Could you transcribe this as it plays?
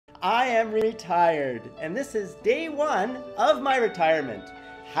I am retired, and this is day one of my retirement.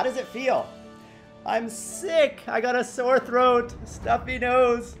 How does it feel? I'm sick. I got a sore throat, stuffy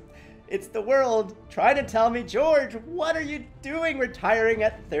nose. It's the world trying to tell me, George, what are you doing retiring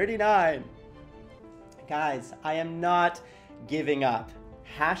at 39? Guys, I am not giving up.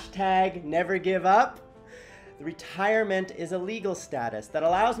 Hashtag never give up. Retirement is a legal status that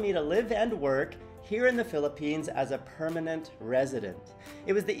allows me to live and work here in the Philippines as a permanent resident.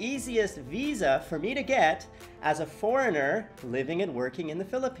 It was the easiest visa for me to get as a foreigner living and working in the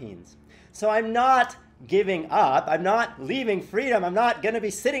Philippines. So I'm not giving up. I'm not leaving freedom. I'm not going to be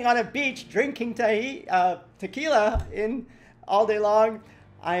sitting on a beach drinking tequila all day long.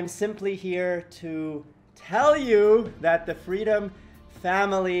 I'm simply here to tell you that the Freedom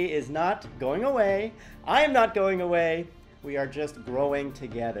family is not going away. I am not going away. We are just growing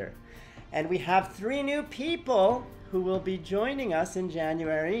together. And we have 3 new people who will be joining us in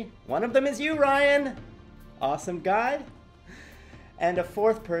January. One of them is you, Ryan. Awesome guy. And a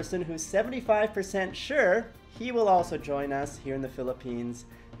 4th person who's 75% sure he will also join us here in the Philippines.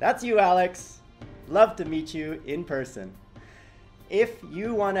 That's you, Alex. Love to meet you in person. If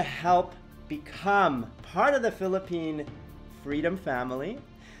you want to help become part of the Philippine Freedom family,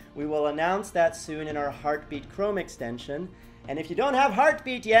 we will announce that soon in our Heartbeat Chrome extension. And if you don't have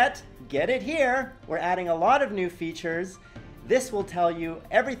Heartbeat yet, get it here. We're adding a lot of new features. This will tell you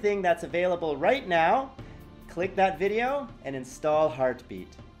everything that's available right now. Click that video and install Heartbeat.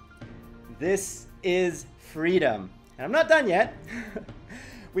 This is Freedom. And I'm not done yet.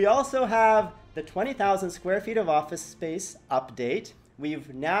 We also have the 20,000 square feet of office space update.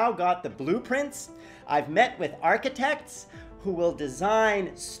 We've now got the blueprints. I've met with architects who will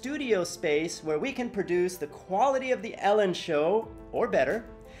design studio space where we can produce the quality of the Ellen Show, or better,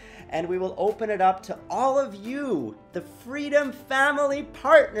 and we will open it up to all of you, the Freedom family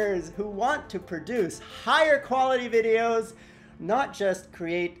partners who want to produce higher quality videos, not just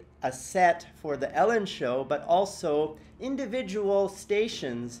create a set for the Ellen Show, but also individual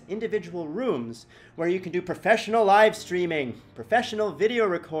stations, individual rooms where you can do professional live streaming, professional video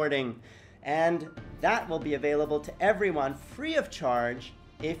recording, and that will be available to everyone free of charge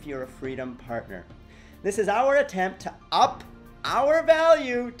if you're a Freedom partner. This is our attempt to up our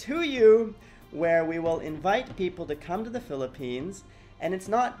value to you, where we will invite people to come to the Philippines. And it's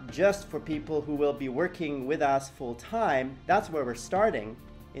not just for people who will be working with us full time. That's where we're starting.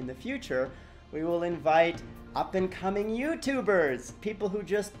 In the future, we will invite up-and-coming YouTubers, people who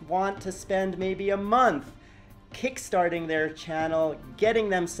just want to spend maybe a month kickstarting their channel, getting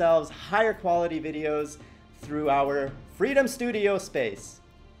themselves higher quality videos through our Freedom Studio space.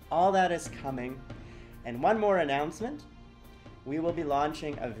 All that is coming. And one more announcement, we will be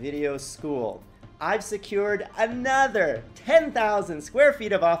launching a video school. I've secured another 10,000 square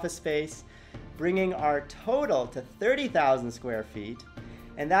feet of office space, bringing our total to 30,000 square feet.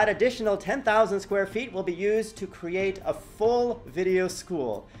 And that additional 10,000 square feet will be used to create a full video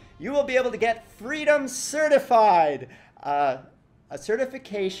school. You will be able to get Freedom Certified, a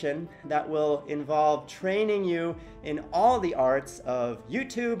certification that will involve training you in all the arts of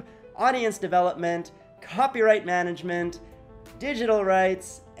YouTube, audience development, copyright management, digital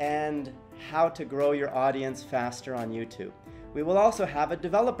rights, and how to grow your audience faster on YouTube. We will also have a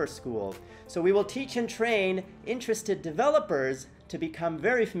developer school. So we will teach and train interested developers to become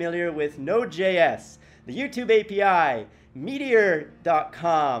very familiar with Node.js, the YouTube API,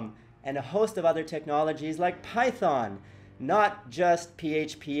 Meteor.com, and a host of other technologies like Python, not just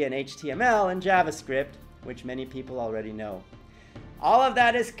PHP and HTML and JavaScript, which many people already know. All of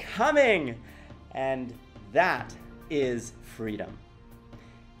that is coming, and that is Freedom.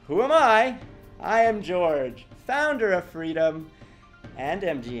 Who am I? I am George, founder of Freedom and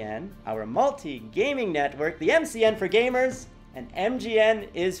MGN, our multi-gaming network, the MCN for gamers, and MGN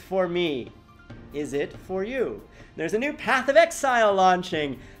is for me. Is it for you? There's a new Path of Exile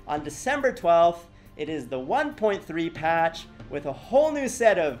launching on December 12th. It is the 1.3 patch with a whole new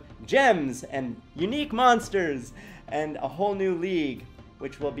set of gems and unique monsters and a whole new league,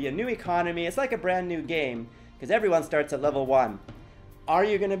 which will be a new economy. It's like a brand new game because everyone starts at level 1. Are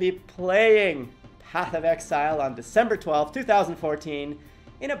you going to be playing Path of Exile on December 12th, 2014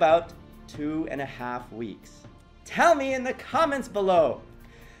 in about 2.5 weeks? Tell me in the comments below.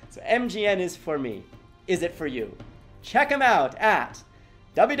 So MGN is for me. Is it for you? Check them out at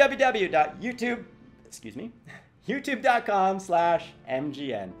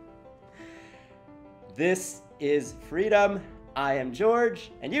youtube.com/MGN. This is Freedom. I am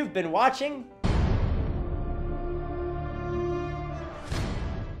George, and you've been watching.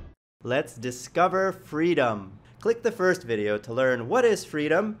 Let's discover freedom. Click the first video to learn what is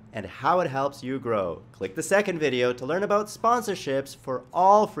freedom and how it helps you grow. Click the second video to learn about sponsorships for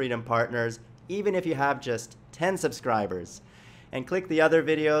all Freedom partners, even if you have just 10 subscribers. And click the other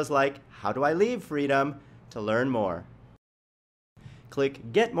videos like How Do I Leave Freedom to learn more.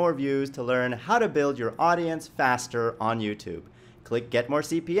 Click Get More Views to learn how to build your audience faster on YouTube. Click Get More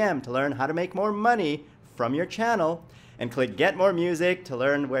CPM to learn how to make more money from your channel. And click Get More Music to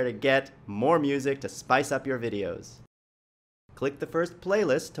learn where to get more music to spice up your videos. Click the first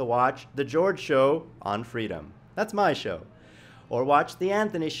playlist to watch The George Show on Freedom. That's my show. Or watch The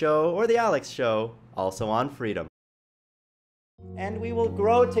Anthony Show or The Alex Show, also on Freedom. And we will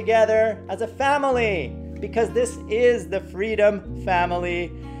grow together as a family, because this is the Freedom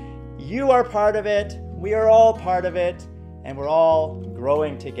family. You are part of it, we are all part of it, and we're all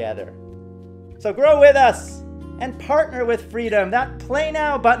growing together. So grow with us and partner with Freedom. That Play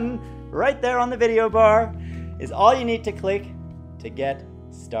Now button right there on the video bar is all you need to click to get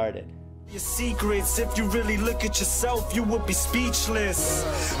started. Your secrets, if you really look at yourself, you would be speechless.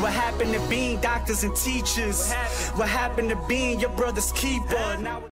 What happened to being doctors and teachers? What happened to being your brother's keeper? Now